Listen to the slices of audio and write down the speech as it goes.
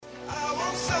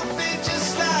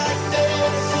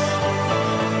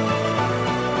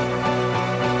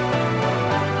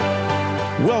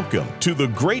Welcome to the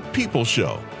Great People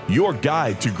Show, your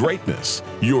guide to greatness,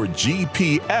 your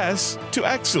GPS to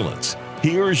excellence.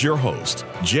 Here's your host,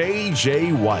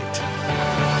 J.J. White.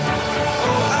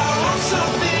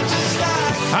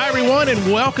 Hi, everyone,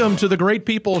 and welcome to the Great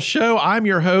People Show. I'm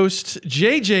your host,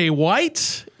 J.J.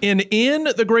 White, and in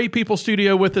the Great People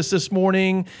studio with us this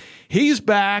morning, he's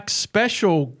back,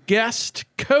 special guest,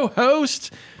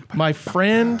 co-host, my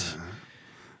friend,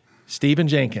 Stephen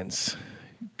Jenkins.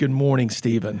 Good morning,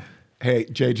 Stephen. Hey,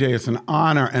 JJ, it's an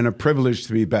honor and a privilege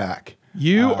to be back.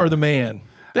 You are the man.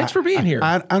 Thanks for being here.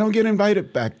 I don't get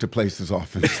invited back to places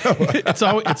often. So.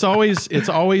 It's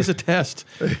always a test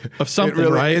of something,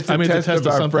 right? It's a test of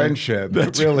our friendship.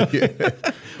 It really is.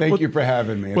 Thank you for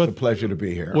having me. It's a pleasure to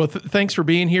be here. Well, thanks for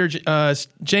being here.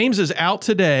 James is out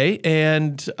today,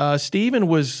 and Stephen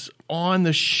was on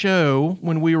the show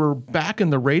when we were back in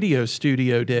the radio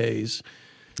studio days.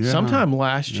 Sometime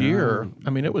last year. I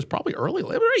mean, it was probably early,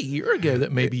 about a year ago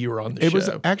that maybe you were on the show. It was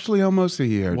actually almost a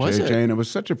year, JJ, and it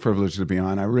was such a privilege to be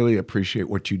on. I really appreciate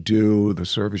what you do, the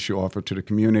service you offer to the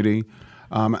community,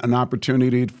 an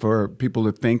opportunity for people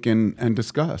to think and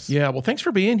discuss. Yeah, well, thanks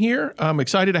for being here. I'm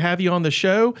excited to have you on the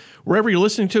show. Wherever you're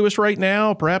listening to us right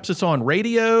now, perhaps it's on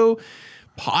radio,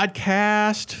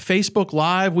 podcast, Facebook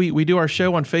Live. We do our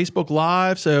show on Facebook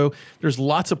Live, so there's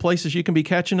lots of places you can be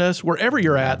catching us. Wherever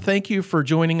you're at, thank you for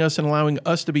joining us and allowing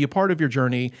us to be a part of your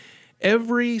journey.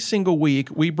 Every single week,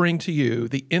 we bring to you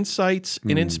the insights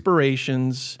and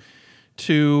inspirations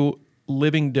to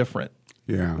living different.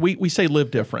 Yeah, we say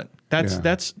live different.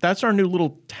 That's our new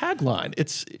little tagline.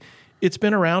 It's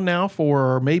been around now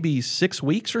for maybe 6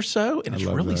 weeks or so, and it's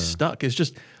really stuck. It's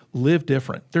just live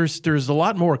different. There's a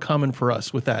lot more coming for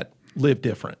us with that live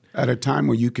different. At a time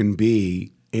where you can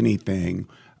be anything,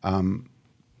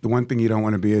 the one thing you don't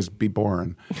want to be is be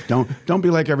boring. Don't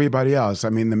be like everybody else. I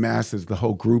mean, the masses, the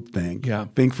whole group thing. Yeah.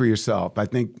 Think for yourself. I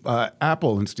think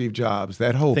Apple and Steve Jobs,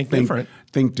 that whole think different,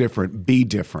 be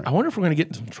different. I wonder if we're going to get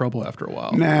in some trouble after a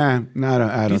while. Nah,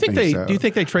 I don't think so. Do you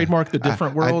think they trademarked the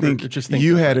different world? I think, or just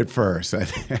you had it first.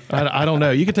 I don't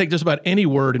know. You can take just about any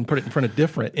word and put it in front of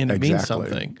different, and it means Exactly.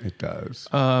 something. It does.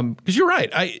 Because you're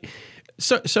right.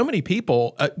 So many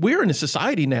people, we're in a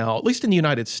society now, at least in the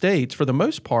United States, for the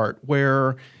most part,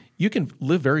 where you can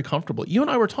live very comfortably. You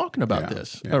and I were talking about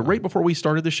this right before we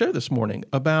started the show this morning,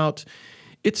 about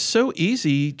it's so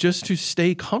easy just to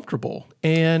stay comfortable.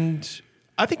 And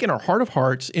I think in our heart of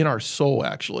hearts, in our soul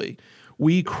actually,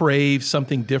 we crave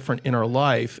something different in our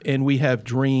life, and we have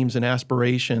dreams and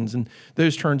aspirations, and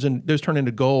those turn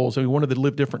into goals. I mean, one of the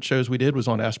Live Different shows we did was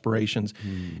on aspirations,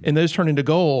 and those turn into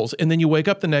goals. And then you wake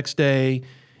up the next day,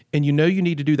 and you know you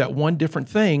need to do that one different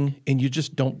thing, and you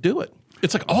just don't do it.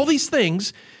 It's like all these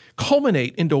things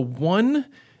culminate into one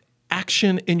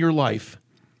action in your life,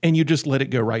 and you just let it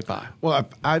go right by. Well,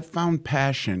 I've found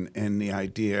passion in the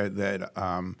idea that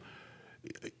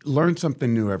learn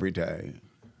something new every day.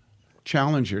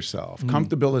 Challenge yourself.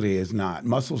 Comfortability is not.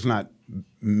 Muscle's not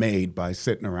made by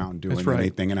sitting around doing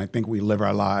anything. And I think we live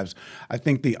our lives. I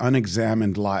think the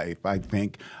unexamined life, I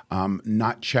think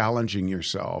not challenging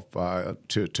yourself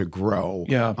to grow.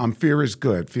 Yeah. Fear is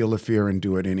good. Feel the fear and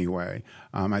do it anyway.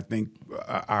 I think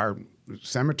our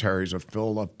cemeteries are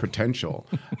full of potential,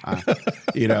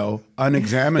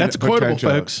 unexamined That's quotable, potential.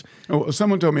 folks.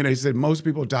 Someone told me, they said, most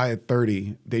people die at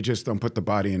 30. They just don't put the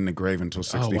body in the grave until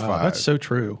 65. Oh, wow. That's so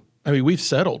true. I mean, we've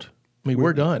settled. I mean,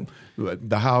 we're done.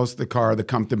 The house, the car, the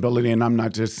comfortability, and I'm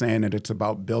not just saying that it's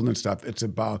about building stuff. It's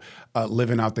about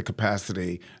living out the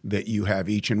capacity that you have.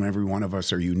 Each and every one of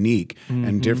us are unique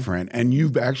and different. And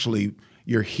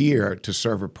you're here to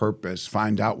serve a purpose.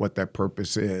 Find out what that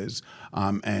purpose is.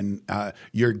 And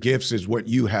your gifts is what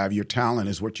you have. Your talent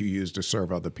is what you use to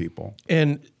serve other people.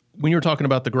 And when you're talking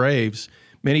about the graves,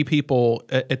 many people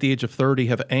at the age of 30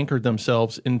 have anchored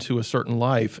themselves into a certain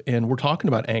life, and we're talking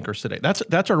about anchors today.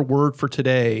 That's our word for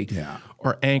today,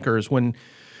 are anchors. When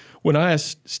I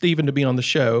asked Stephen to be on the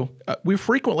show, we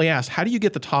frequently ask, how do you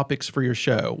get the topics for your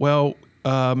show? Well,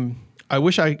 I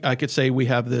wish I could say we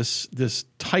have this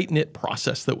tight-knit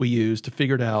process that we use to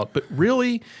figure it out, but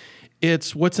really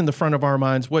it's what's in the front of our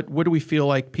minds. What do we feel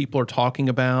like people are talking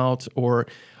about? Or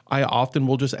I often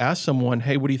will just ask someone,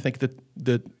 hey, what do you think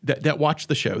that watch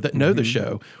the show, that know the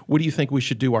show, what do you think we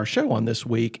should do our show on this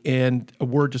week? And a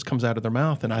word just comes out of their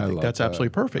mouth, and I think that's absolutely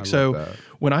perfect. So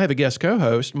when I have a guest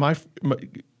co-host,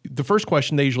 the first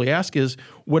question they usually ask is,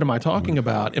 what am I talking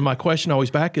about? And my question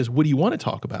always back is, what do you want to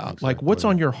talk about? Exactly. Like, what's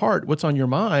on your heart? What's on your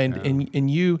mind? Yeah. And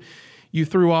you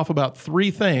threw off about 3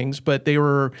 things, but they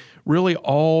were really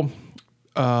all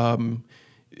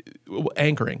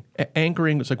anchoring.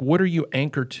 Anchoring, it's like, what are you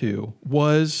anchored to?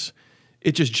 Was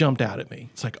it just jumped out at me.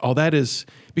 It's like, oh, that is,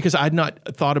 because I'd not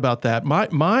thought about that.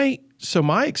 So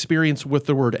my experience with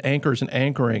the word anchors and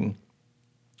anchoring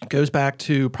goes back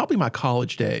to probably my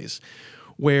college days,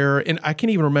 where, and I can't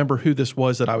even remember who this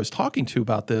was that I was talking to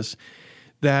about this,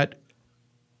 that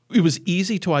it was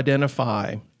easy to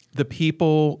identify the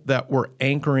people that were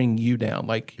anchoring you down.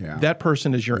 Like that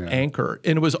person is your anchor.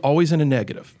 And it was always in a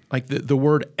negative. Like the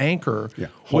word anchor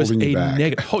was a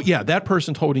negative. That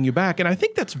person's holding you back. And I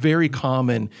think that's very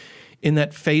common in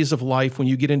that phase of life when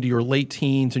you get into your late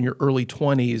teens and your early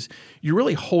 20s. You're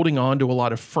really holding on to a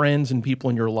lot of friends and people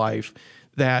in your life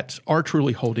that are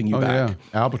truly holding you back.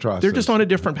 Albatrosses. They're just on a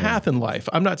different path in life.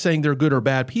 I'm not saying they're good or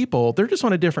bad people. They're just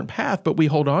on a different path, but we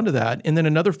hold on to that. And then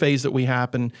another phase that we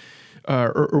happen,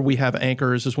 or we have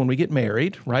anchors, is when we get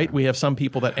married, right? We have some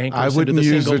people that anchor us into the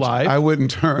single life. I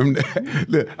wouldn't term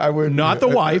I wouldn't. Not the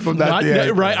wife. Not the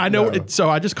anchor, right. I know. no. So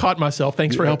I just caught myself.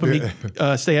 Thanks for helping me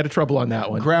stay out of trouble on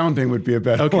that one. Grounding would be a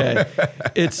better Okay.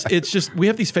 It's just, we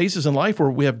have these phases in life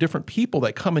where we have different people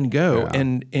that come and go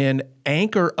and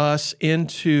anchor us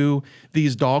into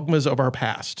these dogmas of our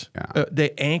past.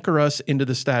 They anchor us into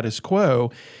the status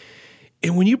quo.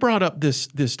 And when you brought up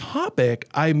this topic,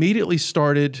 I immediately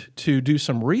started to do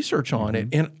some research on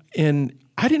it. And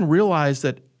I didn't realize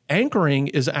that anchoring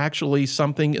is actually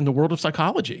something in the world of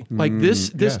psychology. Like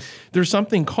there's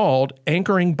something called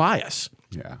anchoring bias.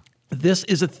 Yeah. This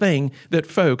is a thing that,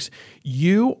 folks,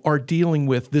 you are dealing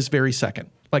with this very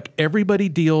second. Like, everybody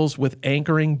deals with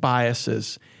anchoring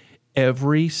biases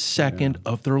every second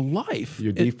of their life.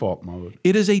 Your default mode.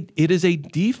 It is a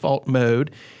default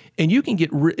mode, and you can get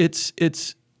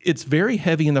it's very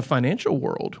heavy in the financial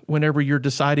world whenever you're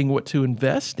deciding what to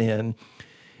invest in,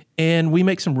 and we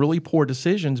make some really poor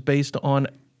decisions based on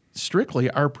strictly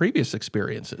our previous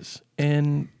experiences.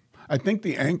 And I think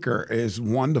the anchor is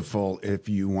wonderful if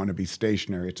you want to be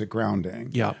stationary. It's a grounding.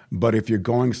 Yeah. But if you're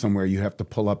going somewhere, you have to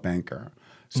pull up anchor.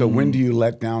 So when do you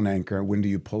let down anchor? When do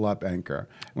you pull up anchor?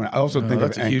 When I also think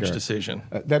that's of a anchor, huge decision.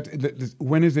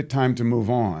 When is it time to move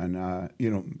on?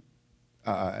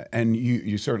 And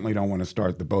you certainly don't want to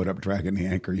start the boat up dragging the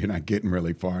anchor. You're not getting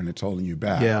really far, and it's holding you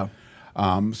back. Yeah.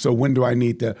 So when do I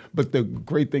need to? But the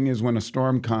great thing is when a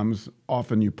storm comes,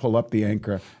 often you pull up the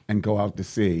anchor and go out to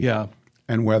sea. Yeah.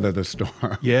 And weather the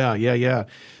storm. Yeah.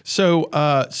 So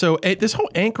this whole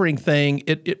anchoring thing,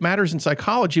 it matters in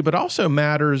psychology, but also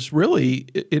matters really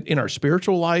in our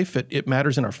spiritual life. It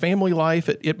matters in our family life.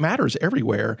 It matters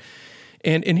everywhere.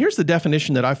 And here's the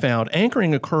definition that I found.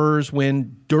 Anchoring occurs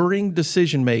when, during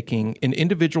decision making, an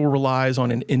individual relies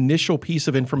on an initial piece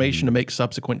of information to make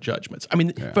subsequent judgments. I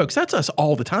mean, folks, that's us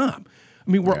all the time.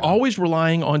 I mean, we're always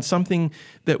relying on something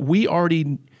that we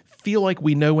already feel like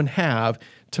we know and have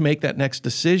to make that next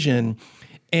decision.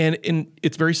 And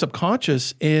it's very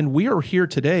subconscious. And we are here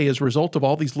today as a result of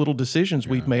all these little decisions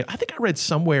we've made. I think I read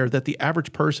somewhere that the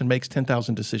average person makes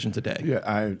 10,000 decisions a day. Yeah,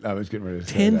 I was getting ready to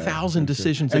say 10,000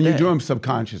 decisions a day. And you do them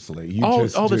subconsciously. You all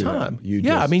just the do time.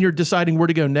 That. I mean, you're deciding where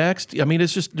to go next. I mean,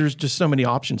 there's just so many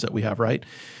options that we have, right?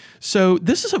 So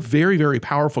this is a very, very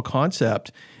powerful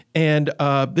concept. And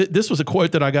this was a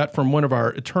quote that I got from one of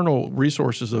our eternal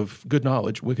resources of good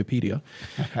knowledge, Wikipedia.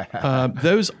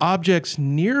 Those objects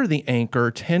near the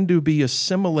anchor tend to be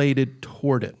assimilated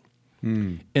toward it.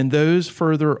 And those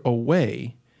further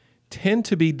away tend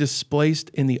to be displaced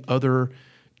in the other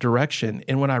direction.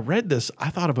 And when I read this, I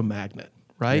thought of a magnet,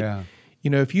 right? Yeah.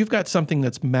 You know, if you've got something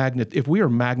that's if we are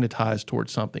magnetized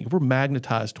towards something, if we're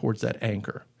magnetized towards that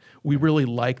anchor, we really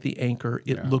like the anchor.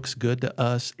 It looks good to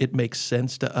us. It makes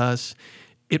sense to us.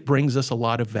 It brings us a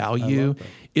lot of value.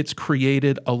 It's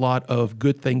created a lot of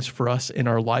good things for us in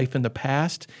our life in the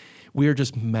past. We are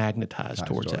just magnetized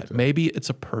towards that. Maybe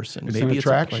it's a person. It's maybe an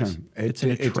attraction. It's a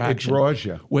place. It's an attraction. It draws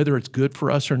you. Whether it's good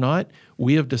for us or not,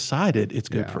 we have decided it's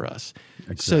good for us.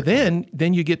 Exactly. So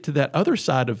then you get to that other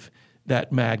side of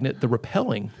that magnet, the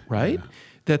repelling, right?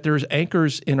 That there's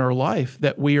anchors in our life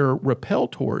that we are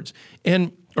repelled towards.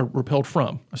 Or repelled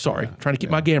from. Sorry, trying to keep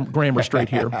my grammar straight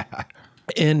here.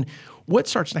 And what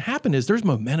starts to happen is there's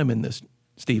momentum in this,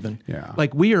 Stephen. Yeah.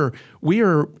 Like we are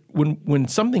when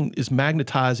something is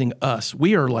magnetizing us,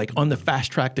 we are like on the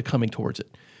fast track to coming towards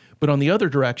it. But on the other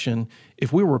direction,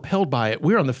 if we were repelled by it,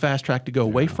 we're on the fast track to go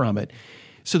away from it.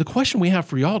 So the question we have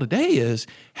for y'all today is,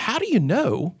 how do you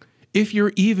know if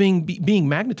you're even being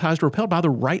magnetized or repelled by the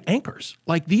right anchors?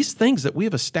 Like these things that we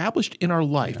have established in our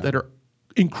life that are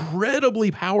incredibly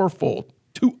powerful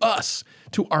to us,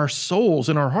 to our souls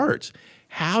and our hearts.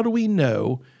 How do we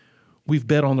know we've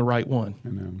bet on the right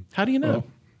one? How do you know?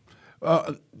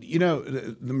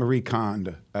 The Marie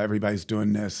Kondo. Everybody's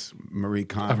doing this. Marie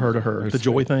Kondo. I've heard of her. The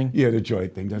joy thing. Yeah, the joy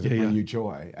thing. Does it bring you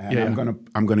joy? And Yeah.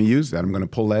 I'm gonna use that. I'm gonna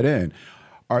pull that in.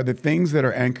 Are the things that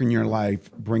are anchoring your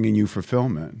life bringing you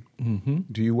fulfillment? Mm-hmm.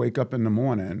 Do you wake up in the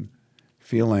morning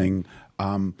feeling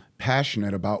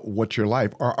passionate about what's your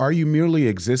life, or are you merely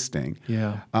existing?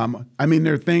 Yeah.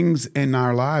 There are things in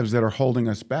our lives that are holding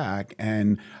us back,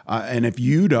 and if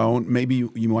you don't, maybe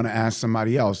you want to ask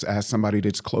somebody else, ask somebody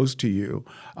that's close to you,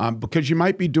 because you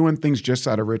might be doing things just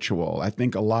out of ritual. I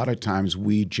think a lot of times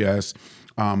we just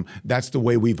that's the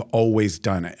way we've always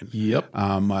done it. Yep.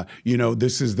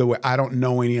 This is the way. I don't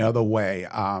know any other way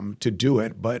to do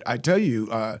it. But I tell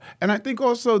you, and I think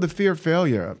also the fear of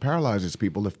failure paralyzes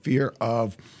people. The fear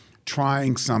of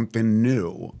trying something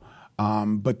new.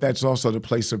 But that's also the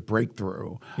place of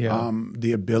breakthrough. Yeah.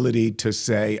 The ability to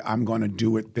say, I'm going to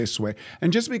do it this way.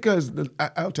 And just because,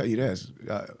 I'll tell you this,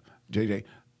 JJ,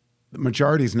 the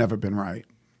majority's never been right.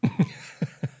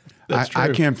 That's true. I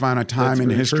can't find a time in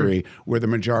history true. where the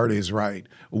majority is right.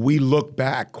 We look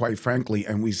back, quite frankly,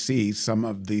 and we see some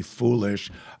of the foolish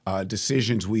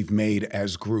decisions we've made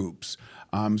as groups.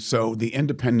 So the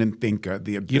independent thinker,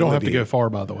 the ability... You don't have to go far,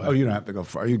 by the way. Oh, you don't have to go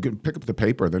far. You can pick up the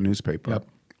paper, the newspaper. Yep.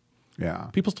 Yeah.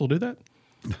 People still do that?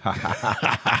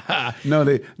 No,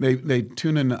 they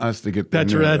tune in to us to get the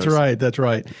news. That's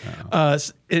right.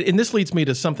 And this leads me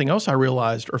to something else I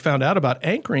realized or found out about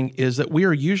anchoring is that we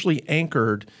are usually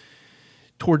anchored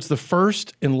towards the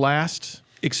first and last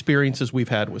experiences we've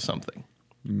had with something.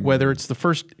 Whether it's the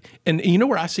first, and you know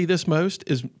where I see this most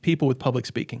is people with public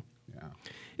speaking. Yeah.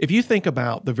 If you think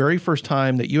about the very first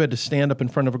time that you had to stand up in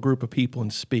front of a group of people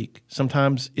and speak,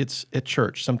 sometimes it's at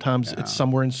church, sometimes it's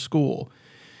somewhere in school.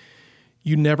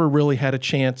 You never really had a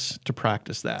chance to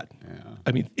practice that.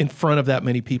 Yeah. In front of that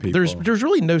many people. There's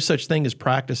really no such thing as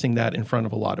practicing that in front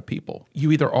of a lot of people.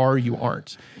 You either are or you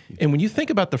aren't. And when you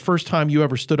think about the first time you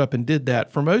ever stood up and did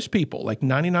that, for most people, like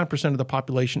 99% of the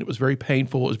population, it was very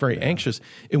painful, it was very anxious,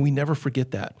 and we never forget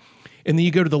that. And then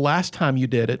you go to the last time you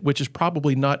did it, which is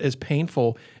probably not as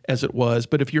painful as it was.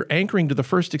 But if you're anchoring to the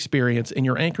first experience and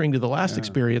you're anchoring to the last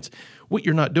experience, what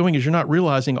you're not doing is you're not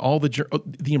realizing all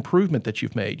the improvement that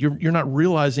you've made. You're not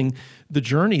realizing the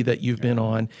journey that you've been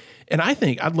on. And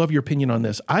I'd love your opinion on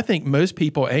this. I think most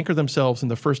people anchor themselves in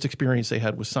the first experience they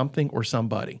had with something or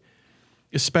somebody,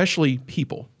 especially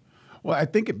people. Well, I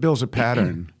think it builds a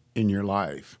pattern in your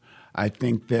life. I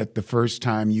think that the first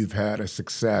time you've had a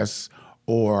success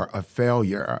or a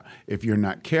failure, if you're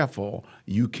not careful,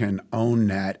 you can own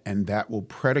that, and that will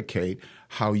predicate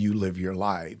how you live your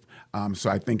life. So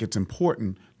I think it's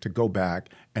important to go back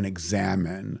and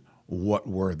examine what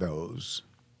were those.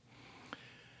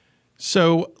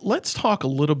 So let's talk a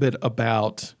little bit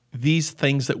about these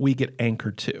things that we get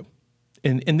anchored to.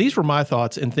 And these were my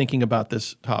thoughts in thinking about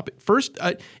this topic. First,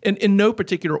 in no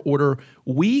particular order,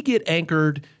 we get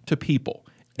anchored to people.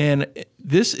 And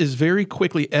this is very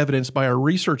quickly evidenced by our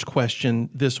research question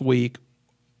this week.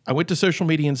 I went to social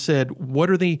media and said, what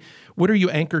are you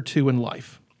anchored to in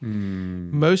life?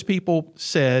 Most people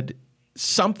said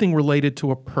something related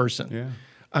to a person. Yeah.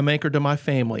 I'm anchored to my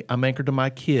family. I'm anchored to my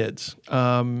kids.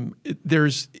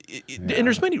 There's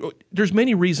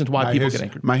many reasons why people get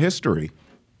anchored. My history.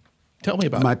 Tell me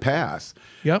about my past.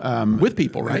 Yep. With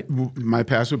people, right? My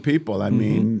past with people. I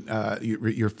mean,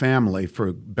 your family,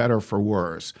 for better, for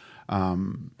worse.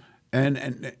 And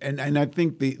I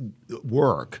think the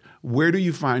work. Where do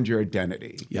you find your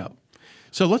identity? Yeah.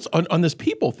 So let's on this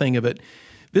people thing of it.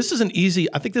 I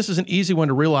think this is an easy one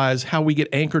to realize how we get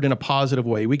anchored in a positive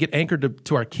way. We get anchored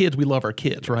to our kids. We love our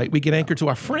kids, right? We get anchored to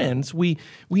our friends. We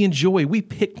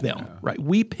picked them, right?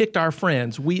 We picked our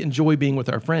friends. We enjoy being with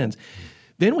our friends.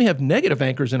 Then we have negative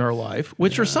anchors in our life,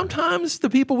 which are sometimes the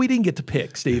people we didn't get to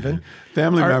pick, Stephen.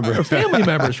 Family members. Our family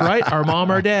members, right? Our mom,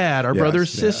 our dad, our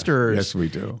brothers, sisters. Yes, we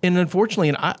do. And unfortunately,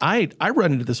 and I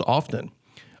run into this often.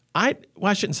 I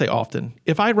shouldn't say often.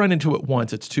 If I run into it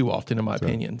once, it's too often, in my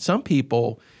opinion. Some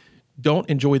people don't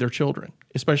enjoy their children,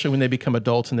 especially when they become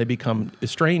adults and they become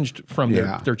estranged from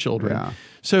their children. Yeah.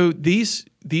 So these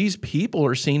people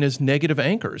are seen as negative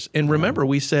anchors. And remember,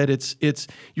 we said it's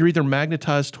you're either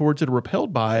magnetized towards it or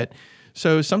repelled by it.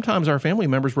 So sometimes our family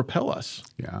members repel us.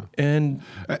 Yeah. And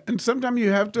sometimes you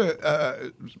have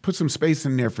to put some space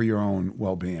in there for your own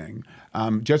well-being.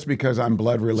 Just because I'm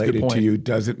blood related to you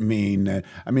doesn't mean that,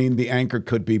 the anchor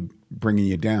could be bringing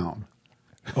you down.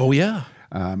 Oh, yeah.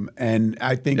 And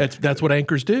I think that's what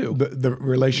anchors do. The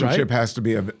relationship has to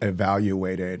be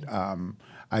evaluated.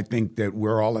 I think that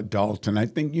we're all adults, and I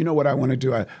think, you know what I want to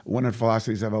do? One of the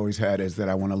philosophies I've always had is that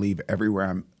I want to leave everywhere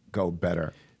I go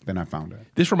better then I found it.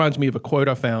 This reminds me of a quote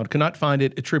I found. Cannot find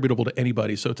it attributable to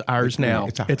anybody, so it's ours now.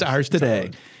 It's ours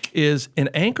today. Is an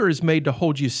anchor is made to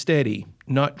hold you steady,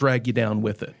 not drag you down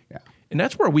with it. Yeah. And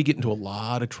that's where we get into a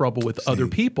lot of trouble with other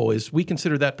people, is we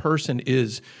consider that person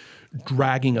is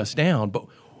dragging us down. But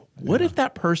what if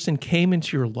that person came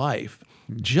into your life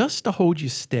just to hold you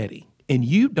steady, and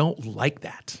you don't like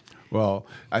that? Well,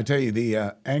 I tell you,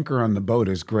 the anchor on the boat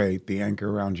is great. The anchor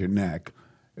around your neck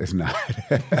is not.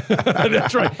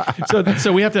 That's right.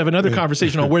 So we have to have another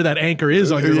conversation on where that anchor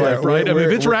is on your life, right? I mean,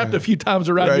 if it's wrapped a few times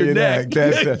around your neck.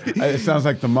 It sounds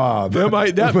like the mob. Put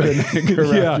an anchor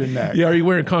around your neck. Yeah, are you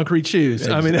wearing concrete shoes?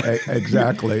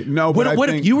 Exactly. No, but what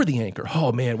if you were the anchor?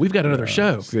 Oh, man, we've got another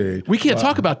show. We can't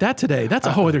talk about that today. That's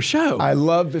a whole other show. I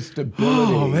love the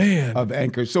stability of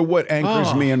anchors. So what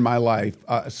anchors me in my life,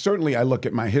 certainly I look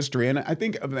at my history, and I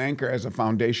think of the anchor as a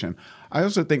foundation. I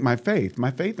also think my faith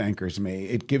anchors me.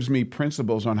 It gives me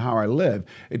principles on how I live.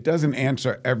 It doesn't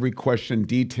answer every question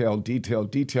detail,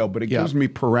 but it gives me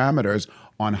parameters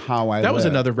on how I live. That was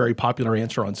another very popular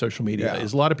answer on social media.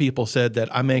 Is a lot of people said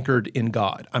that I'm anchored in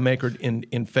God. I'm anchored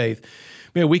in faith.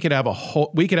 Man, we could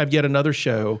have yet another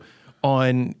show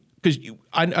on, because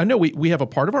I know we have a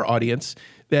part of our audience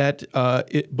that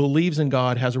it believes in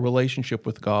God, has a relationship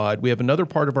with God. We have another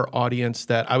part of our audience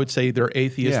that I would say they're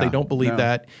atheists. They don't believe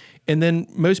that. And then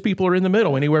most people are in the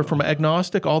middle, anywhere from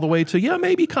agnostic all the way to,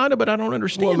 maybe kind of, but I don't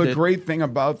understand it. Well, the great thing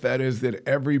about that is that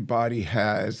everybody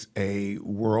has a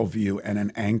worldview and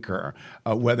an anchor,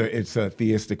 whether it's a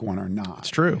theistic one or not. It's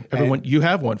true. You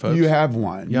have one, folks. You have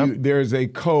one. Yep. There's a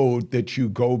code that you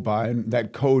go by, and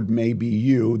that code may be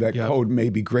you. That code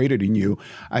may be greater than you.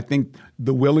 I think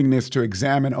the willingness to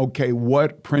examine, okay,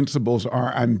 what principles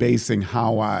are I'm basing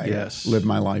how I live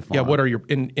my life on? Yeah, what are your,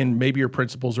 and maybe your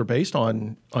principles are based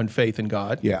on faith in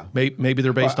God. Yeah. Maybe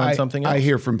they're based on something else. I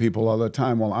hear from people all the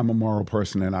time, well, I'm a moral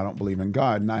person and I don't believe in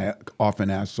God. And I often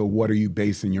ask, so what are you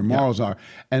basing your morals on?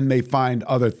 And they find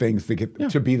other things to get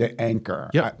to be the anchor.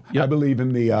 I believe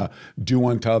in the do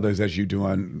unto others as you do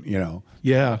on,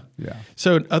 Yeah.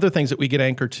 So other things that we get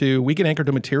anchored to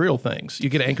material things. You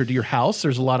get anchored to your house.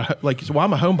 There's a lot of,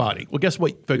 I'm a homebody. Well, guess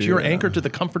what, folks? You're anchored to the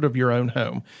comfort of your own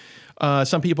home.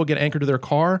 Some people get anchored to their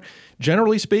car.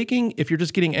 Generally speaking, if you're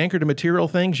just getting anchored to material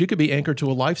things, you could be anchored to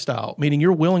a lifestyle, meaning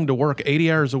you're willing to work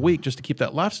 80 hours a week just to keep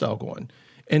that lifestyle going.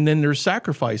 And then there's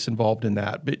sacrifice involved in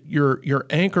that. But your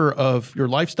anchor of your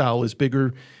lifestyle is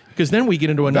bigger, because then we get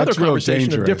into another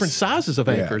conversation of different sizes of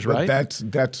anchors, right?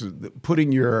 That's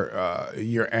putting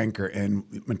your anchor in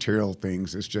material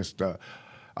things is just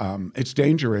it's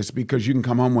dangerous, because you can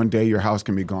come home one day, your house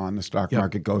can be gone, the stock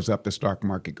market goes up, the stock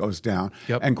market goes down,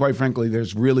 and quite frankly,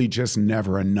 there's really just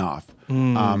never enough.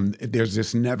 There's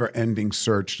this never-ending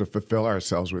search to fulfill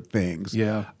ourselves with things.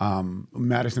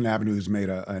 Madison Avenue has made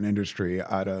an industry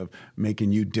out of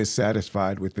making you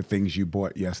dissatisfied with the things you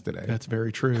bought yesterday. That's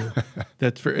very true.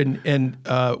 And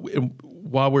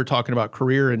while we're talking about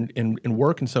career and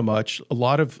work and so much, a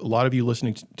lot of you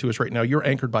listening to us right now, you're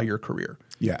anchored by your career.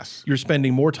 Yes. You're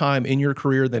spending more time in your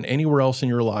career than anywhere else in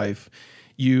your life.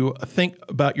 You think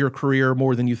about your career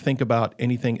more than you think about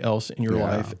anything else in your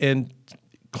life. And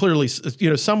clearly,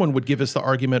 someone would give us the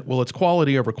argument, well, it's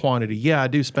quality over quantity. Yeah, I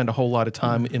do spend a whole lot of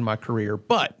time in my career,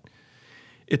 but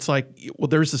it's like, well,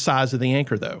 there's the size of the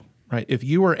anchor though, right? If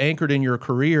you are anchored in your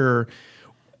career,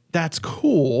 that's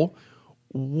cool.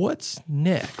 What's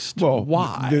next? Well,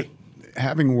 why?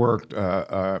 Having worked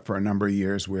for a number of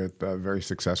years with very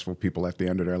successful people at the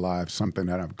end of their lives, something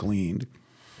that I've gleaned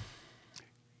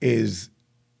is,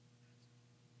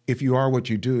 if you are what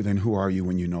you do, then who are you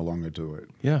when you no longer do it?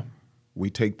 Yeah. We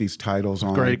take these titles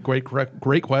on.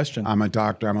 Great question. I'm a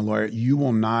doctor, I'm a lawyer. You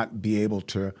will not be able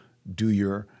to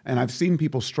do and I've seen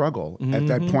people struggle at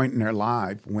that point in their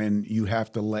life when you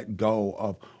have to let go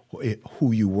of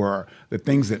who you were. The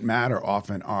things that matter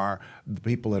often are the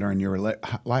people that are in your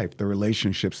life, the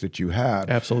relationships that you have.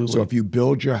 Absolutely. So if you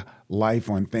build your life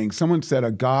on things, someone said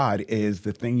a God is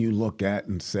the thing you look at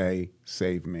and say,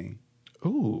 save me.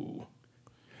 Ooh.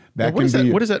 What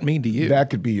does that mean to you? That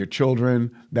could be your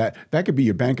children. That could be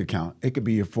your bank account. It could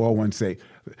be your 401k.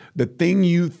 The thing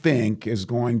you think is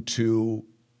going to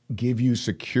give you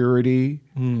security,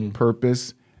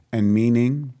 purpose, and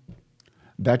meaning,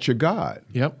 that's your God.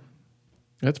 Yep.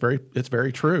 It's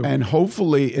very true. And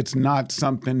hopefully it's not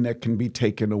something that can be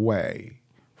taken away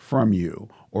from you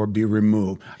or be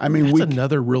removed. I mean, that's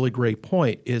another really great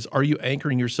point is, are you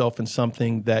anchoring yourself in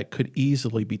something that could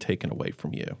easily be taken away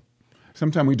from you?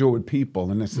 Sometimes we do it with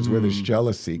people, and this is where this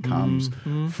jealousy comes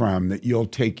from, that you'll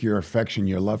take your affection,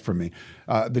 your love from me.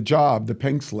 The job, the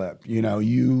pink slip,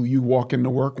 you walk into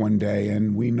work one day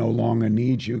and we no longer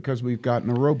need you because we've gotten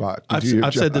a robot to do your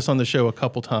I've job. said this on the show a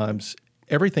couple times.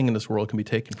 Everything in this world can be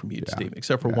taken from you, Steve,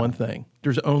 except for one thing.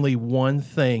 There's only one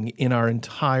thing in our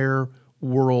entire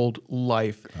world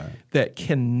life that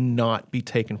cannot be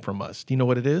taken from us. Do you know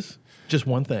what it is? Just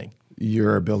one thing.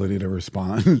 Your ability to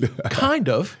respond. Kind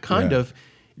of.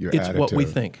 Your It's attitude. what we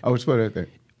think. Oh, it's what I think.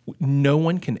 No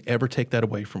one can ever take that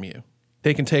away from you.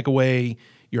 They can take away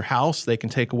your house. They can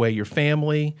take away your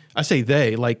family. I say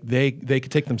they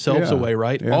could take themselves away,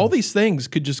 right? Yeah. All these things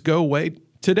could just go away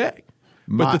today.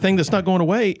 But the thing that's not going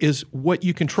away is what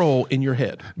you control in your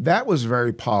head. That was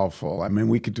very powerful. I mean,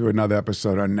 we could do another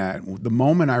episode on that. The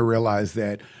moment I realized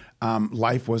that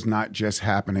life was not just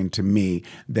happening to me,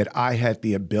 that I had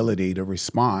the ability to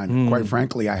respond. Quite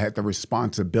frankly, I had the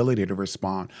responsibility to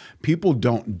respond. People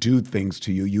don't do things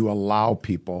to you. You allow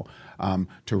people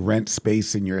to rent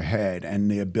space in your head,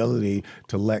 and the ability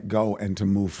to let go and to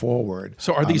move forward.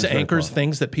 So are these is very anchors powerful.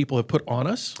 things that people have put on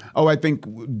us? Oh, I think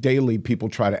daily people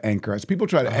try to anchor us. People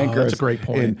try to anchor that's us a great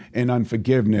point. in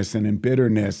unforgiveness and in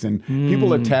bitterness, and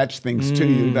people attach things to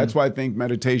you. That's why I think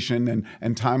meditation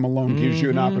and time alone gives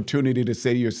you an opportunity to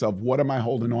say to yourself, what am I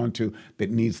holding on to that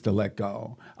needs to let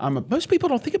go? Most people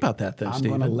don't think about that, though, I'm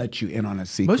Stephen. going to let you in on a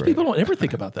secret. Most people don't ever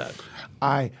think about that.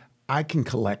 I can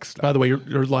collect stuff. By the way,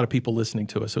 there's a lot of people listening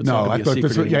to us, so it's No, not I going to thought be a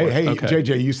this secret was, anymore. hey, Okay.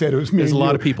 JJ, you said it was me. There's and a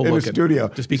lot you of people in looking. the studio.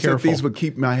 Just be You said careful. these would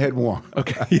keep my head warm.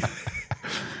 Okay.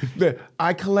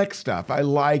 I collect stuff. I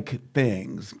like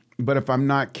things. But if I'm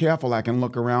not careful, I can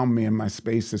look around me and my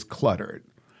space is cluttered.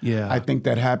 Yeah. I think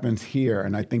that happens here,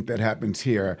 and I think that happens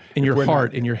here. In If your we're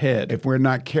heart, not- in your head. If we're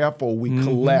not careful, we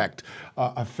collect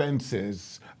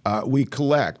offenses. We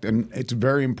collect, and it's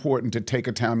very important to take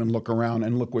a time and look around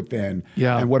and look within.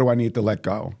 Yeah. And what do I need to let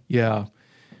go? Yeah.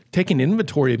 Taking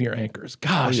inventory of your anchors.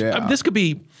 Gosh, Oh, yeah. this could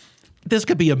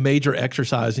be a major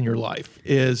exercise in your life,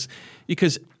 is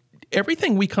because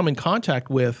everything we come in contact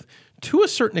with, to a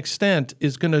certain extent,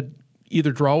 is going to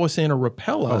either draw us in or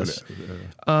repel us.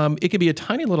 It could be a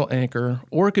tiny little anchor,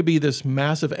 or it could be this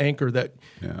massive anchor that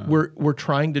we're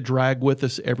trying to drag with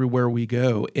us everywhere we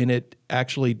go, and it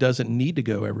actually doesn't need to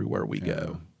go everywhere we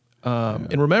go.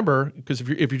 And remember, because if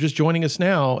you're just joining us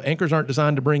now, anchors aren't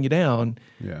designed to bring you down.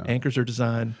 Yeah. Anchors are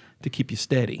designed to keep you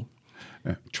steady.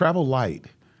 Travel light.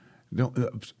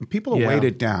 People are Yeah.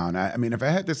 weighted down. I mean, if I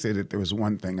had to say that there was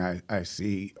one thing I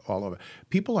see all over,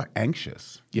 people are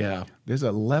anxious. Yeah. There's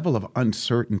a level of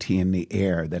uncertainty in the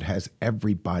air that has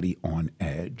everybody on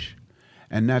edge,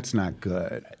 and that's not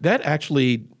good. That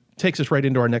actually takes us right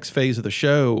into our next phase of the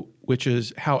show, which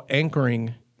is how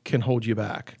anchoring can hold you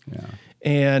back. Yeah.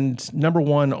 And number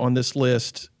one on this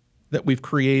list that we've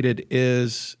created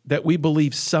is that we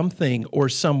believe something or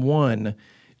someone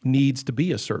needs to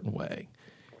be a certain way.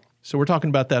 So we're talking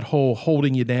about that whole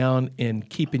holding you down and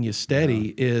keeping you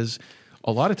steady is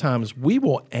a lot of times we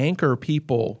will anchor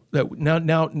people that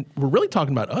now we're really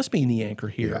talking about us being the anchor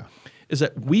here, is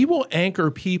that we will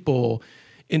anchor people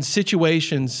in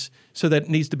situations so that it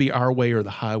needs to be our way or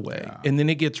the highway. And then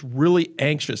it gets really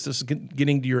anxious. This is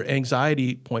getting to your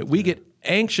anxiety point. We get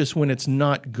anxious when it's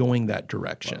not going that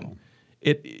direction.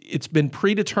 It's been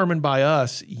predetermined by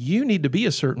us. You need to be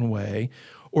a certain way,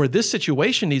 or this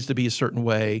situation needs to be a certain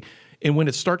way. And when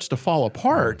it starts to fall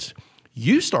apart,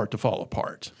 you start to fall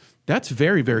apart. That's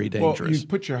very, very dangerous. Well, you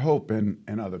put your hope in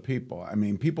other people. I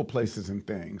mean, people, places, and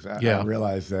things. I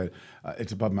realize that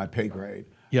it's above my pay grade.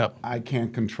 Yep. I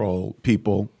can't control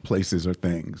people, places, or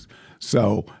things.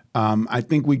 So I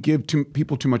think we give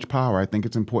people too much power. I think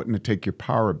it's important to take your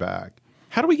power back.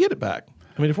 How do we get it back?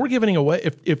 I mean, if we're giving it away,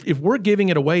 if we're giving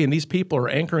it away, and these people are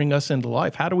anchoring us into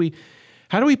life, how do we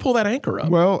pull that anchor up?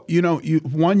 Well,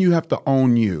 you have to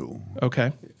own you.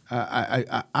 Okay.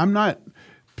 I'm not.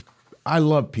 I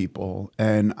love people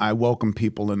and I welcome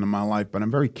people into my life, but I'm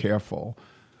very careful.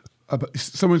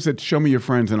 Someone said, "Show me your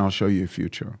friends, and I'll show you your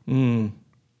future."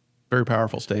 Very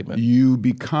powerful statement. You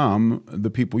become the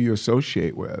people you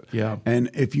associate with. Yeah. And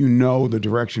if you know the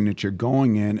direction that you're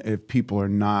going in, if people are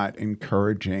not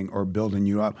encouraging or building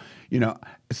you up,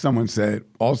 someone said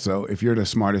also, if you're the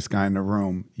smartest guy in the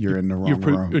room, you're in the wrong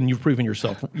room. And you've proven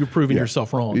yourself. You're proving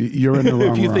yourself wrong. You're in the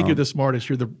wrong If you think room. you're the smartest,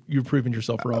 you've proven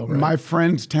yourself wrong. Right? My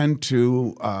friends tend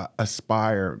to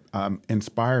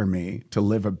inspire me to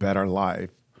live a better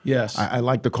life. Yes. I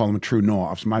like to call them true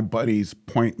norths. My buddies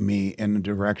point me in the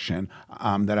direction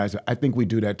that I think we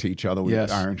do that to each other with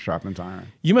Yes. iron sharpens iron.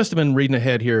 You must have been reading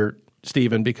ahead here,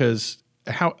 Stephen, because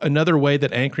how another way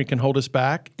that anchoring can hold us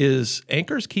back is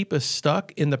anchors keep us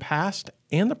stuck in the past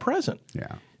and the present.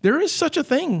 Yeah. There is such a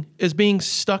thing as being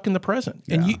stuck in the present,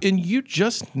 and you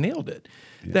just nailed it.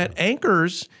 Yeah. That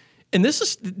anchors, and this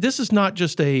is not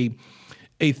just a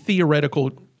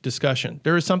theoretical discussion.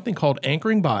 There is something called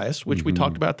anchoring bias, which we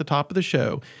talked about at the top of the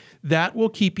show, that will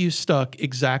keep you stuck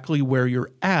exactly where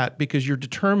you're at because you're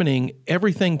determining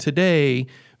everything today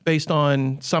based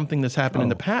on something that's happened in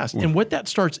the past. And what that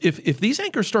starts, if these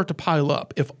anchors start to pile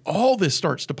up, if all this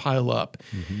starts to pile up,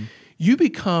 you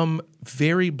become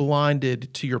very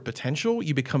blinded to your potential.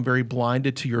 You become very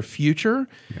blinded to your future.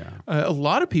 Yeah. A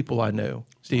lot of people I know,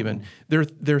 Stephen, they're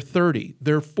 30,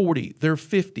 they're 40, they're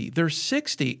 50, they're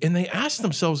 60, and they ask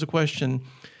themselves the question,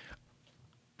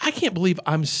 I can't believe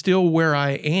I'm still where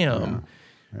I am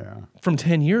from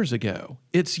 10 years ago.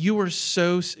 You are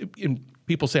so...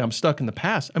 People say I'm stuck in the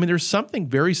past. I mean, there's something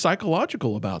very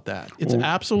psychological about that. It's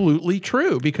absolutely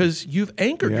true because you've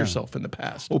anchored yourself in the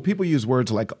past. Well, people use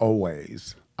words like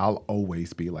always. I'll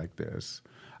always be like this.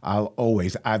 I've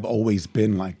always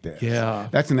been like this. Yeah.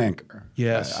 That's an anchor.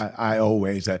 Yes. I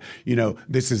always,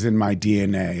 this is in my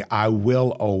DNA. I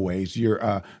will always.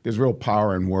 There's real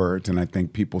power in words, and I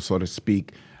think people sort of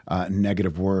speak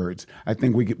negative words. I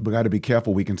think we got to be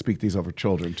careful. We can speak these over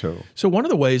children too. So one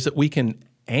of the ways that we can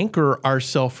anchor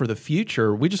ourselves for the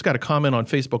future, we just got a comment on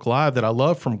Facebook Live that I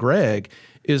love from Greg,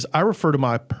 is I refer to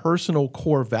my personal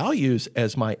core values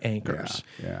as my anchors.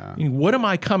 Yeah. I mean, what am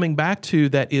I coming back to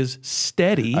that is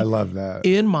steady I love that.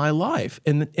 in my life?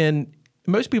 And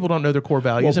most people don't know their core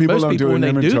values, well, and most people, when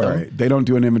they do them... They don't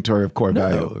do an inventory of core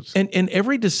values. And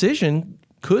every decision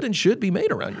could and should be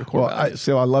made around your core values.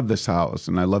 So I love this house,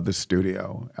 and I love this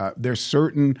studio. There's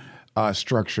certain...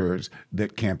 structures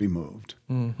that can't be moved.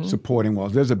 Supporting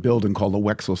walls. There's a building called the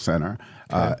Wexel Center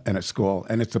in a school,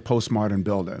 and it's a postmodern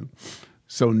building.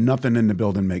 So nothing in the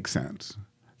building makes sense.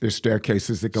 There's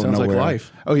staircases that go nowhere. Sounds like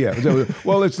life. Oh, yeah.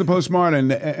 Well, it's the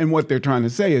postmodern, and what they're trying to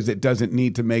say is it doesn't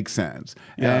need to make sense.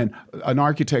 Yeah. And an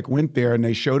architect went there, and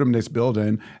they showed him this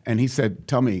building, and he said,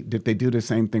 tell me, did they do the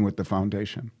same thing with the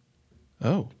foundation?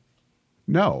 Oh.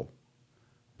 No.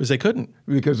 Because they couldn't.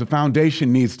 Because the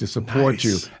foundation needs to support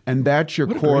you. And that's your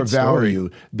core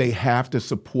value. They have to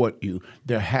support you.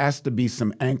 There has to be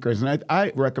some anchors. And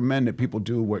I recommend that people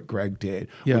do what Greg did,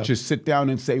 which is sit down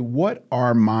and say, what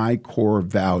are my core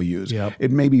values? Yep.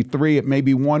 It may be 3, it may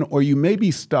be 1, or you may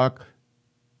be stuck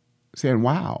saying,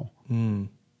 wow,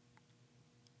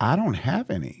 I don't have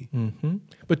any.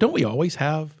 But don't we always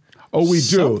have we do.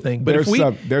 Something? But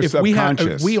they're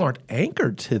subconscious. If we aren't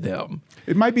anchored to them,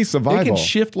 it might be survival. It can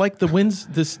shift like the winds,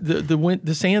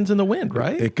 the sands in the wind,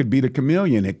 right? It could be the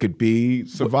chameleon. It could be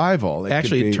survival.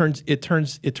 It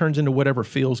turns into whatever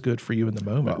feels good for you in the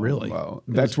moment. Really, well,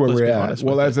 that's where we're at.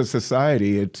 Well, as a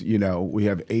society, it's we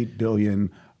have 8 billion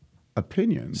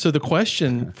opinions. So the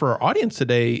question for our audience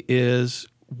today is,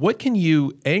 what can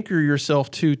you anchor yourself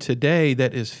to today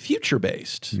that is future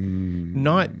based,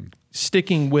 not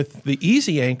sticking with the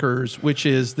easy anchors, which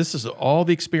is this is all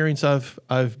the experience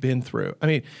I've been through. I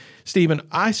mean, Stephen,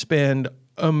 I spend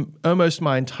almost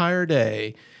my entire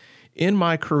day in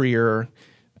my career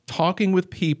talking with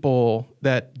people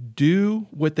that do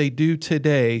what they do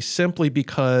today simply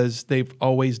because they've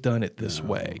always done it this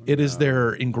way. It is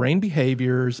their ingrained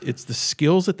behaviors. It's the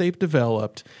skills that they've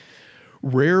developed.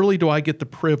 Rarely do I get the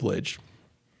privilege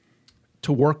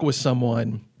to work with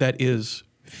someone that is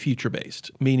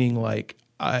future-based, meaning like,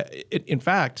 in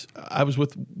fact, I was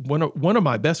with one of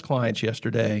my best clients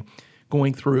yesterday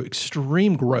going through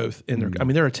extreme growth in their, I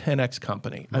mean, they're a 10X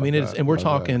company. We're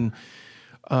talking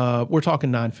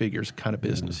 9 figures kind of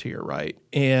business here, right?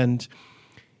 And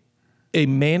a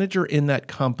manager in that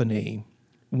company,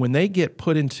 when they get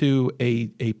put into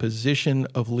a position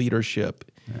of leadership,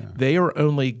 they are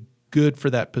only good for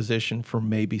that position for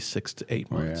maybe 6 to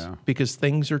 8 months because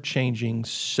things are changing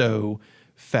so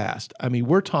fast. I mean,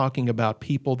 we're talking about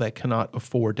people that cannot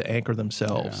afford to anchor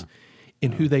themselves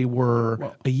in who they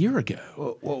were a year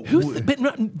ago.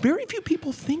 But very few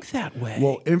people think that way.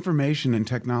 Well, information and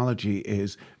technology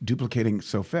is duplicating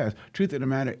so fast. Truth of the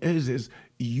matter is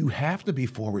you have to be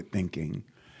forward thinking.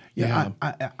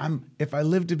 If I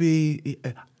live to be,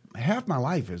 half my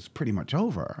life is pretty much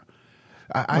over.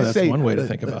 That's one way to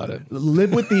think about it.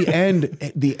 Live with the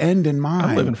end in mind.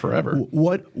 I'm living forever.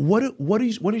 What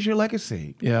is your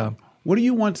legacy? Yeah. What do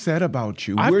you want said about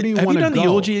you? Where do you want to go? Have you done the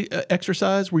eulogy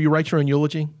exercise where you write your own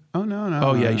eulogy? Oh, no.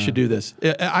 Oh, yeah, you should do this.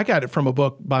 I got it from a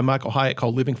book by Michael Hyatt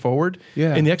called Living Forward.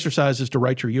 Yeah. And the exercise is to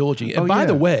write your eulogy. And by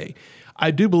the way,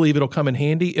 I do believe it'll come in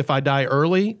handy if I die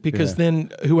early, because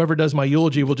then whoever does my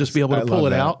eulogy will just be able to pull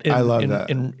it out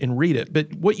and read it.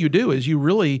 But what you do is you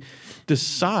really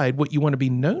decide what you want to be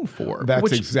known for.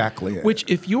 That's exactly it. Which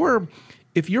if you're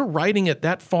writing it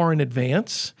that far in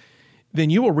advance, then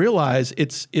you will realize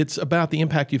it's about the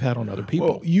impact you've had on other people.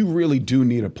 Well, you really do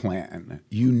need a plan.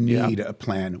 You need a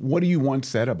plan. What do you want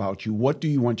said about you? What do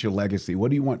you want your legacy? What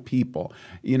do you want people?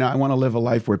 I want to live a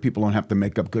life where people don't have to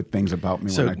make up good things about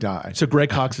me when I die. So Greg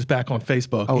Cox is back on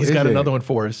Facebook. Oh, He's got another one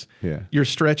for us. Yeah. Your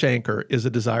stretch anchor is a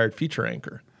desired future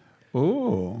anchor.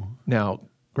 Oh. Now,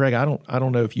 Greg, I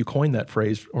don't know if you coined that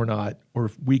phrase or not, or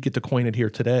if we get to coin it here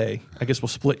today. I guess we'll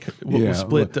split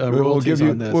royalties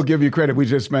on this. We'll give you credit. We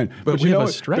just meant. But you know have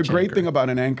a stretch the great anchor. thing about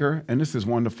an anchor, and this is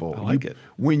wonderful. I like it.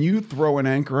 When you throw an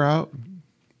anchor out,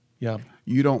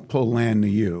 you don't pull land to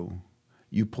you.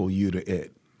 You pull you to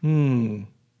it. So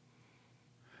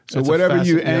That's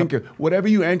whatever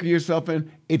you anchor yourself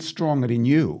in, it's stronger than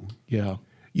you. Yeah.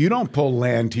 You don't pull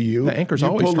land to you. The anchor's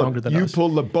always stronger than us. You pull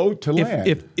the boat to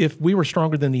land. If we were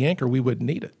stronger than the anchor, we wouldn't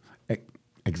need it.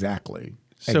 Exactly.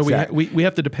 So we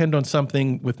have to depend on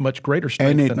something with much greater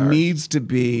strength and than ours. it needs to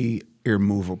be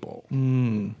immovable.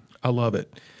 I love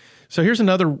it. So here's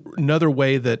another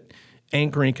way that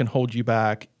anchoring can hold you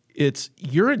back. It's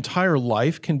your entire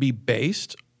life can be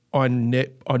based on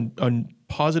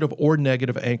positive or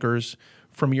negative anchors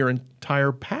from your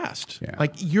entire past. Yeah.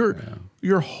 Like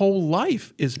your whole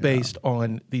life is based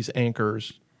on these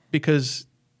anchors because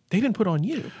they didn't put on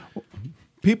you.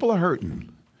 People are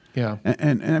hurting. Yeah.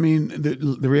 And I mean,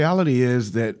 the reality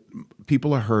is that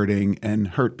people are hurting, and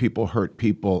hurt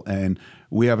people, and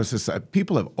we have a society.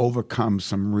 People have overcome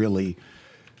some really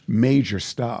major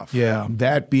stuff. Yeah.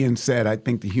 That being said, I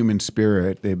think the human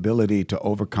spirit, the ability to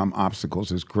overcome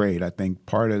obstacles is great. I think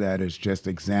part of that is just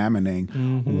examining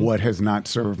what has not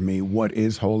served me, what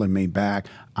is holding me back.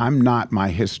 I'm not my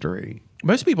history.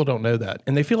 Most people don't know that,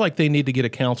 and they feel like they need to get a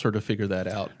counselor to figure that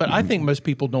out. But I think most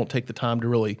people don't take the time to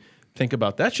really think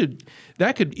about that.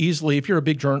 That could easily, if you're a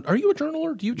big journal, are you a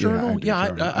journaler? Do you journal?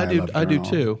 I do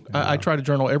too. I try to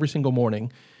journal every single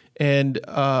morning. And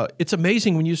it's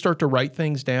amazing when you start to write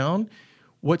things down,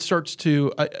 what starts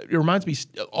to, it reminds me,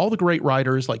 all the great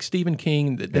writers like Stephen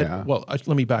King, let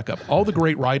me back up. All the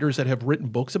great writers that have written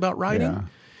books about writing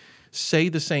say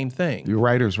the same thing. Your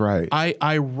writer's right.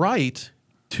 I write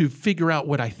to figure out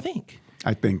what I think.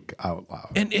 I think out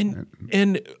loud.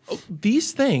 And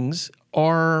these things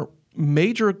are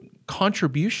major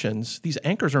contributions. These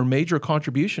anchors are major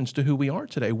contributions to who we are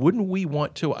today. Wouldn't we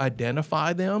want to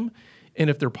identify them? And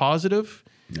if they're positive,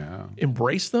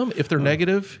 embrace them. If they're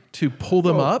negative, to pull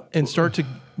them up and start to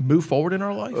move forward in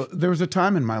our life. There was a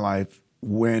time in my life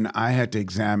when I had to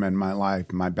examine my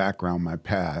life, my background, my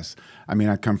past. I mean,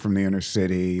 I come from the inner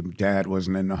city. Dad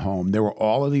wasn't in the home. There were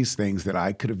all of these things that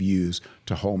I could have used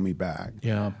to hold me back.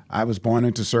 Yeah. I was born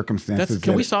into circumstances.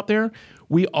 Can we stop there?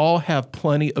 We all have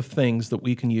plenty of things that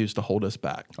we can use to hold us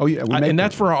back. Oh, yeah. And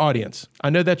that's for our audience. I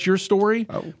know that's your story,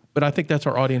 but I think that's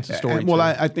our audience's story, Well,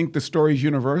 too. I think the story is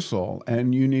universal,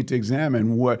 and you need to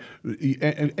examine what –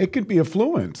 and it could be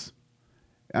affluence.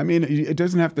 I mean, it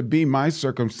doesn't have to be my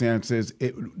circumstances.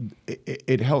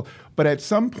 It helped. But at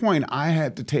some point, I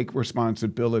had to take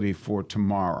responsibility for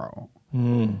tomorrow.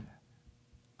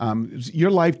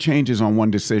 Your life changes on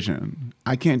one decision.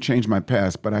 I can't change my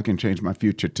past, but I can change my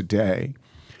future today.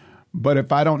 But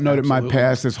if I don't know that my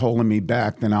past is holding me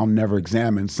back, then I'll never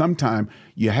examine. Sometime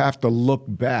you have to look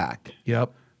back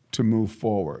to move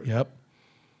forward.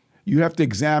 You have to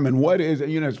examine what is,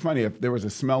 it's funny, if there was a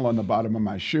smell on the bottom of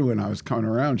my shoe and I was coming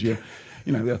around you,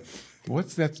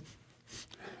 what's that?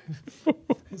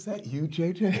 Is that you,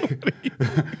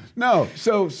 JJ? No.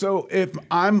 So if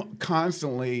I'm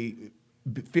constantly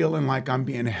feeling like I'm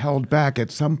being held back, at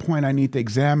some point I need to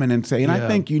examine and say, and I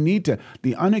think you need to,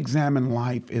 the unexamined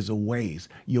life is a waste.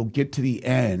 You'll get to the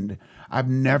end. I've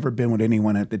never been with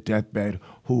anyone at the deathbed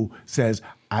who says,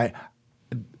 I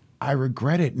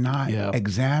regretted not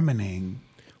examining.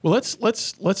 Well,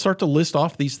 let's start to list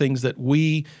off these things that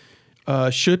we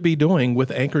should be doing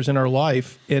with anchors in our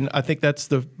life, and I think that's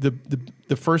the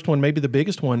first one, maybe the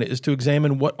biggest one, is to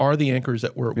examine what are the anchors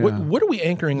that we're. What are we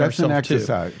anchoring ourselves to? That's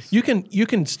an exercise. You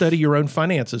can study your own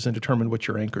finances and determine what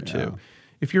you're anchored to.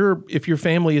 If your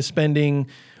family is spending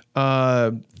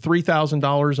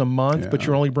 $3,000 a month, but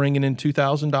you're only bringing in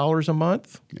 $2,000 a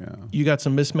month, you got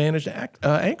some mismanaged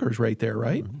anchors right there,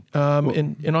 right?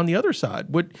 And on the other side,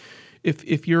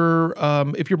 if you're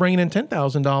bringing in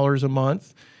 $10,000 a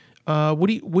month, what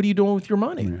are you doing with your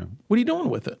money? What are you doing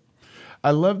with it?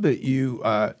 I love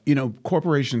that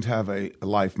corporations have a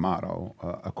life motto,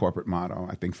 a corporate motto.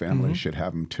 I think families should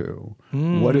have them too.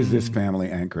 What is this family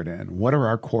anchored in? What are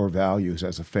our core values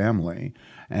as a family?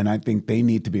 And I think they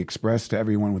need to be expressed to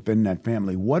everyone within that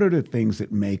family. What are the things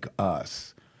that make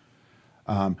us?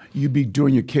 You'd be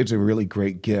doing your kids a really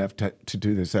great gift to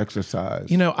do this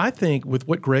exercise. I think with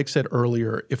what Greg said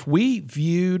earlier, if we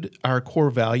viewed our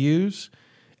core values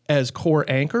as core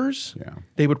anchors,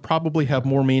 they would probably have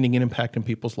more meaning and impact in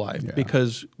people's life,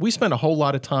 because we spend a whole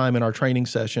lot of time in our training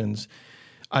sessions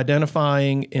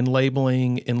identifying and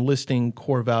labeling and listing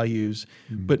core values.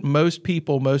 But most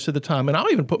people, most of the time, and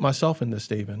I'll even put myself in this,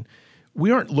 Stephen,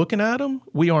 we aren't looking at them.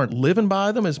 We aren't living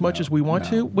by them as much as we want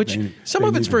to, which some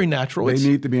of it's very natural. They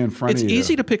need to be in front of you. It's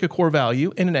easy to pick a core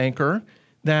value and an anchor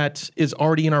that is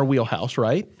already in our wheelhouse,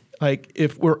 right? Like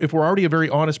if we're already a very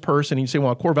honest person and you say,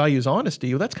 well, a core value is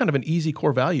honesty, well, that's kind of an easy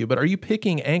core value. But are you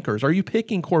picking anchors? Are you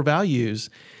picking core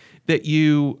values that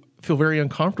you feel very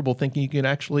uncomfortable thinking you can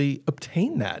actually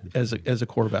obtain that as a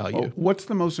core value? Well, what's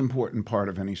the most important part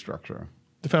of any structure?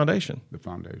 The foundation. The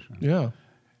foundation. Yeah.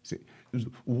 See,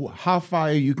 how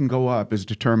far you can go up is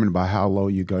determined by how low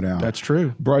you go down. That's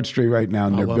true. Broad Street right now,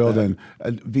 and they're building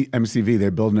MCV.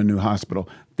 They're building a new hospital.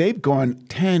 They've gone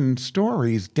 10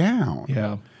 stories down.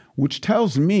 Yeah. Which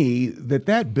tells me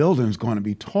that building's going to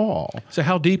be tall. So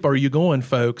how deep are you going,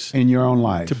 folks, in your own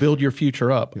life to build your future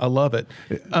up? I love it.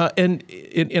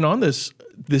 And on this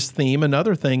theme,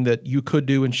 another thing that you could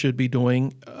do and should be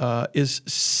doing is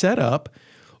set up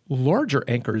larger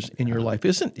anchors in your life.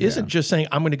 Isn't just saying,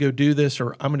 I'm going to go do this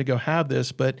or I'm going to go have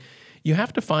this, but you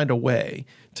have to find a way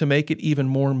to make it even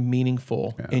more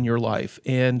meaningful in your life.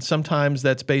 And sometimes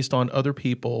that's based on other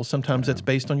people. Sometimes that's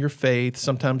based on your faith.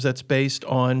 Sometimes that's based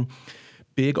on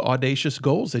big, audacious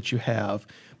goals that you have.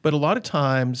 But a lot of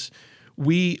times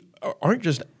we aren't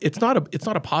just, it's not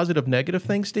a positive, negative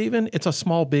thing, Stephen. It's a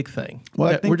small, big thing. Well,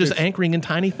 I think we're just anchoring in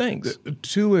tiny things.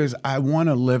 Two is, I want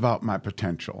to live out my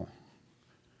potential.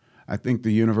 I think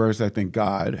the universe, I think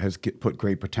God has put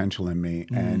great potential in me,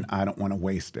 and I don't want to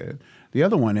waste it. The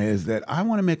other one is that I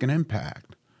want to make an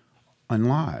impact on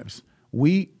lives.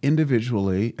 We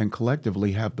individually and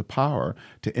collectively have the power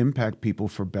to impact people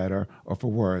for better or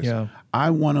for worse. Yeah. I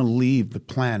want to leave the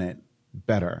planet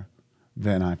better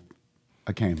than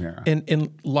I came here.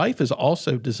 And life is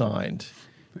also designed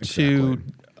to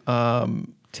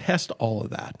test all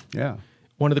of that. Yeah.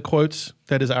 One of the quotes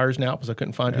that is ours now, because I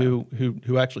couldn't find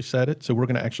who actually said it, so we're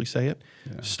going to actually say it.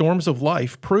 Yeah. Storms of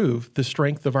life prove the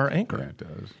strength of our anchor. Yeah, it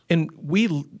does. And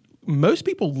most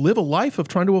people live a life of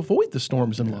trying to avoid the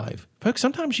storms in life. Folks,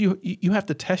 sometimes you have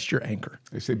to test your anchor.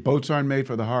 They say boats aren't made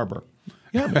for the harbor.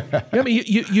 Yeah, I mean,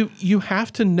 you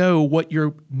have to know what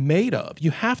you're made of. You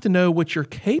have to know what you're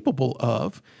capable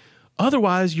of.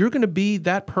 Otherwise, you're going to be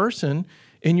that person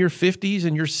in your 50s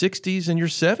and your 60s and your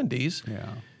 70s.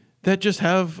 Yeah. That just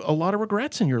have a lot of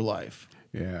regrets in your life.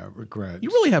 Yeah, regrets. You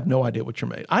really have no idea what you're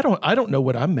made. I don't know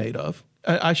what I'm made of.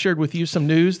 I shared with you some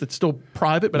news that's still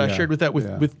private, but I shared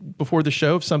with before the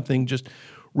show of something just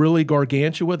really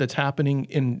gargantua that's happening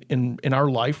in our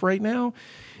life right now,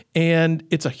 and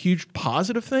it's a huge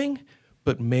positive thing.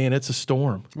 But man, it's a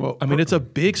storm. Well, I mean, it's a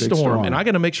big storm, and I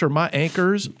got to make sure my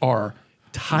anchors are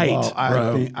tight.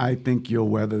 Well, I think you'll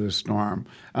weather the storm.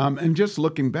 And just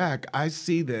looking back, I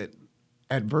see that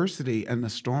adversity and the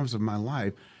storms of my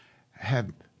life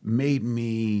have made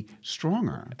me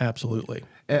stronger. Absolutely.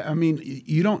 I mean,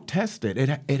 you don't test it.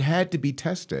 It had to be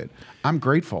tested. I'm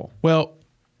grateful. Well,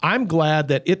 I'm glad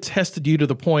that it tested you to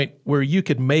the point where you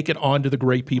could make it onto the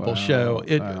Great People show.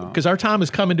 Because our time is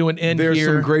coming to an end here. There's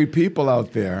some great people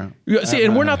out there. See,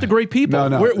 and we're not the great people.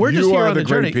 No. We're just here on the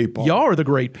journey. People. Y'all are the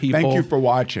great people. Thank you for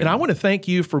watching. And I want to thank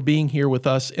you for being here with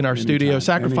us in our studio,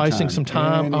 sacrificing some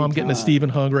time. I'm getting a Stephen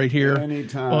hug right here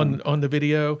on the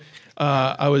video.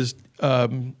 I was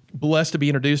blessed to be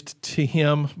introduced to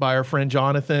him by our friend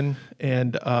Jonathan,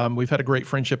 and we've had a great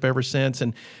friendship ever since.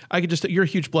 And you're a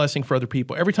huge blessing for other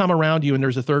people. Every time around you and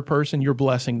there's a third person, you're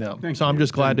blessing them. I'm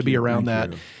just glad to be around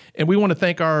that. And we want to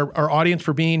thank our audience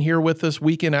for being here with us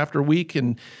week in after week.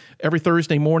 And every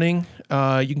Thursday morning,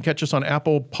 you can catch us on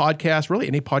Apple Podcasts, really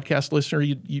any podcast listener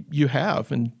you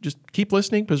have. And just keep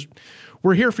listening because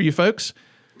we're here for you, folks.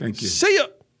 Thank you. See ya.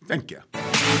 Thank you.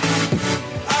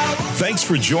 Thanks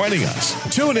for joining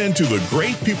us. Tune in to The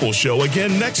Great People Show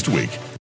again next week.